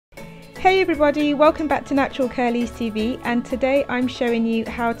Hey everybody, welcome back to NaturalCurliestv, and today I'm showing you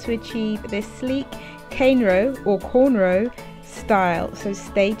how to achieve this sleek canerow or cornrow style, so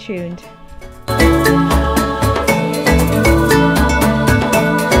stay tuned.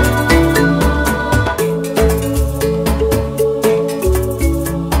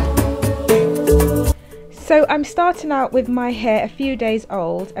 So I'm starting out with my hair a few days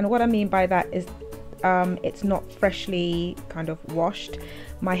old, and what I mean by that is it's not freshly kind of washed.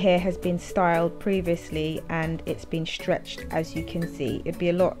 My hair has been styled previously and it's been stretched, as you can see. It'd be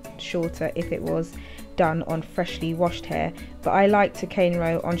a lot shorter if it was done on freshly washed hair, but I like to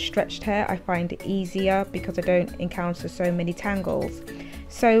canerow on stretched hair. I find it easier because I don't encounter so many tangles.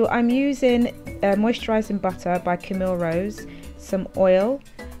 So I'm using moisturizing butter by Canerows, some oil,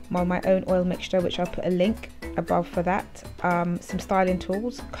 my own oil mixture, which I'll put a link above for that, some styling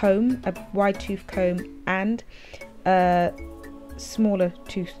tools, comb, a wide tooth comb and a smaller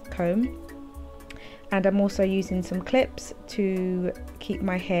tooth comb, and I'm also using some clips to keep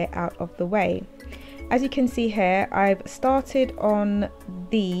my hair out of the way. As you can see here, I've started on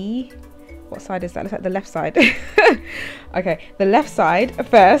the, what side is that? Looks like the left side. Okay, the left side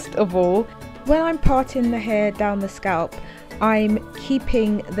first of all. When I'm parting the hair down the scalp, I'm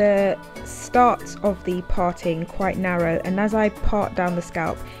keeping the start of the parting quite narrow, and as I part down the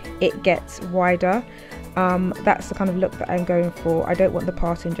scalp it gets wider. That's the kind of look that I'm going for. I don't want the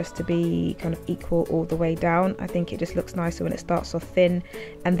parting just to be kind of equal all the way down. I think it just looks nicer when it starts off thin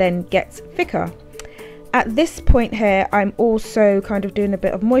and then gets thicker. At this point here, I'm also kind of doing a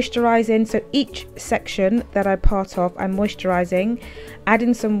bit of moisturizing. So each section that I part off, I'm moisturizing,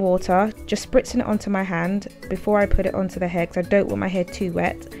 adding some water, just spritzing it onto my hand before I put it onto the hair because I don't want my hair too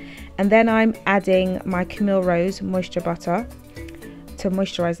wet. And then I'm adding my Canerows moisture butter to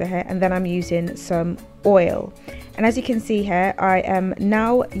moisturize the hair, and then I'm using some oil. And as you can see here, I am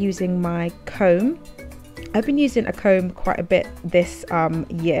now using my comb. I've been using a comb quite a bit this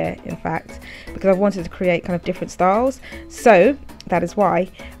year, in fact, because I wanted to create kind of different styles, so that is why.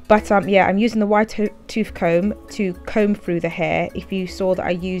 But yeah, I'm using the wide tooth comb to comb through the hair. If you saw that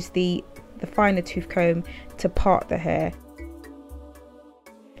I used the finer tooth comb to part the hair.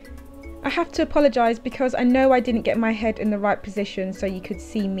 I have to apologise because I know I didn't get my head in the right position so you could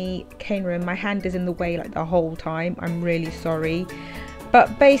see me canerowing. My hand is in the way like the whole time. I'm really sorry.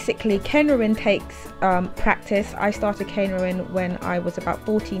 But basically, canerowing takes practice. I started canerowing when I was about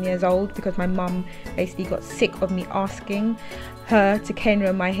 14 years old because my mum basically got sick of me asking her to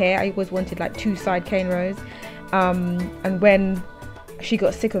canerow my hair. I always wanted like two side canerows. And when she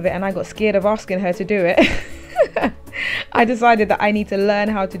got sick of it and I got scared of asking her to do it, I decided that I need to learn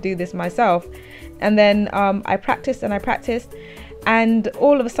how to do this myself. And then I practiced and I practiced, and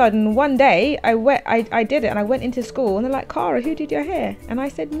all of a sudden one day I did it, and I went into school and they're like, "Cara, who did your hair?" And I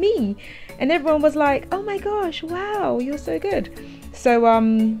said, "Me." And everyone was like, "Oh my gosh, wow, you're so good." So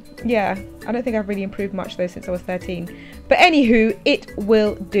yeah, I don't think I've really improved much though since I was 13, but anywho, it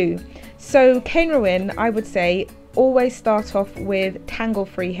will do. So canerowing, I would say always start off with tangle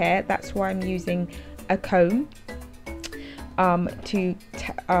free hair. That's why I'm using a comb to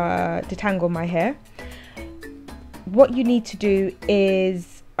detangle my hair. What you need to do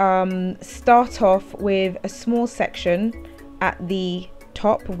is start off with a small section at the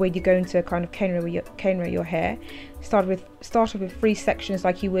top where you're going to kind of canerow your hair. Start off with 3 sections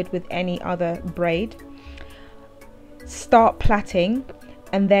like you would with any other braid. Start plaiting,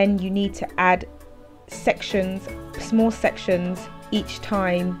 and then you need to add sections, small sections each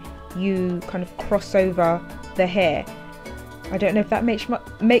time you kind of cross over the hair. I don't know if that makes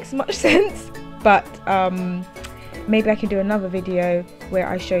much sense, but maybe I can do another video where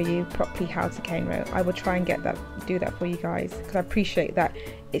I show you properly how to canerow. I will try and do that for you guys, because I appreciate that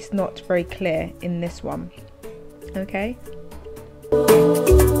it's not very clear in this one. Okay.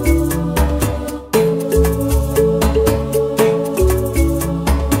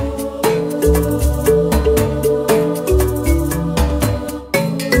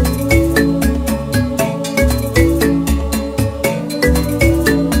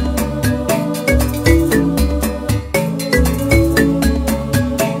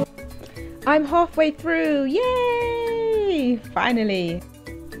 I'm halfway through, yay! Finally!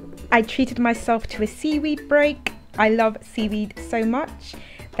 I treated myself to a seaweed break. I love seaweed so much.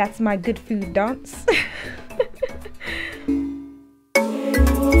 That's my good food dance.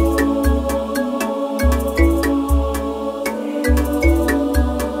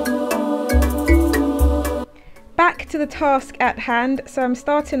 Back to the task at hand. So I'm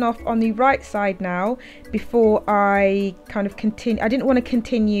starting off on the right side now before I kind of continue. I didn't want to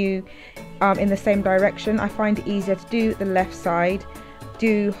continue in the same direction. I find it easier to do the left side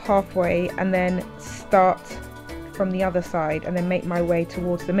do halfway and then start from the other side and then make my way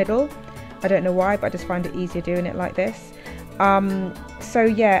towards the middle. I don't know why, but I just find it easier doing it like this. So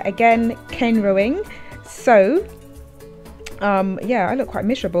yeah, again, cane rowing. So yeah, I look quite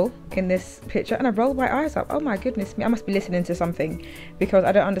miserable in this picture, and I rolled my eyes up. Oh my goodness me, I must be listening to something, because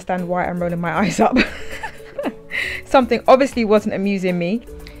I don't understand why I'm rolling my eyes up. Something obviously wasn't amusing me.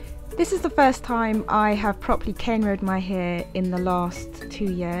 This is the first time I have properly cane rowed my hair in the last 2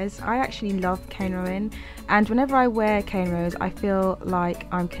 years. I actually love cane rowing, and whenever I wear cane rows I feel like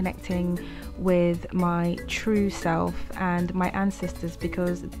I'm connecting with my true self and my ancestors,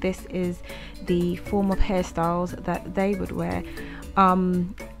 because this is the form of hairstyles that they would wear.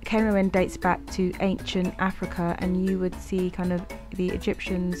 Cane rowing dates back to ancient Africa, and you would see kind of the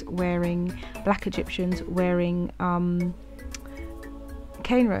Egyptians wearing, black Egyptians wearing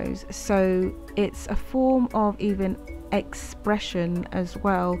cane rows. So it's a form of even expression as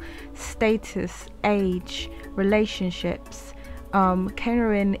well, status, age, relationships. Cane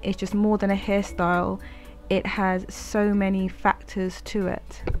rowing is just more than a hairstyle. It has so many factors to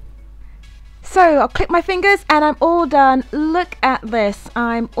it. So I'll click my fingers and I'm all done. Look at this,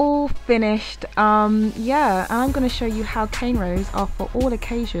 I'm all finished. Yeah, I'm going to show you how cane rows are for all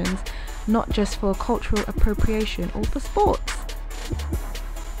occasions, not just for cultural appropriation or for sports.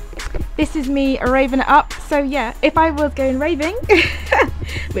 This is me raving it up. So yeah, if I was going raving,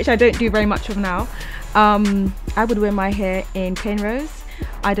 which I don't do very much of now, I would wear my hair in cane rows.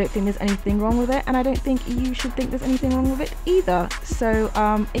 I don't think there's anything wrong with it, and I don't think you should think there's anything wrong with it either. So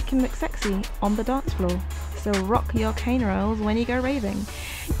it can look sexy on the dance floor. So rock your cane rows when you go raving.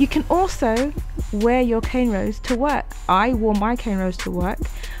 You can also wear your cane rows to work. I wore my cane rows to work.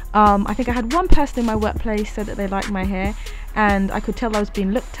 I think I had one person in my workplace said that they liked my hair, and I could tell I was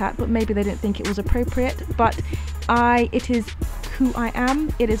being looked at, but maybe they didn't think it was appropriate. But it is who I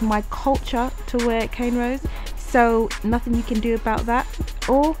am. It is my culture to wear cane rows. So nothing you can do about that.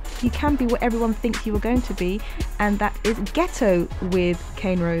 Or you can be what everyone thinks you are going to be, and that is ghetto with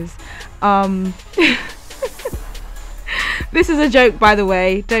cane rows. This is a joke, by the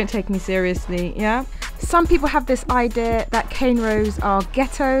way, don't take me seriously. Yeah, some people have this idea that cane rows are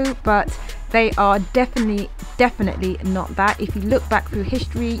ghetto, but they are definitely not that. If you look back through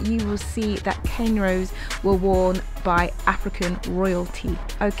history, you will see that cane rows were worn by African royalty.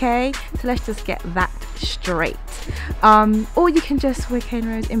 Okay, so let's just get that straight. Or you can just wear cane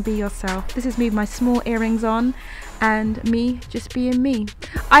rows and be yourself. This is me with my small earrings on, and me just being me.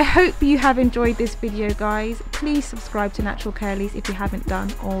 I hope you have enjoyed this video, guys. Please subscribe to Natural Curlies if you haven't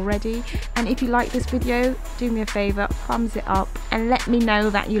done already, and if you like this video, do me a favor, thumbs it up and let me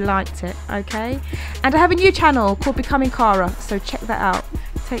know that you liked it. Okay, and I have a new channel called Becoming Cara, so check that out.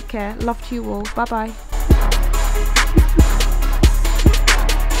 Take care, love to you all, bye bye.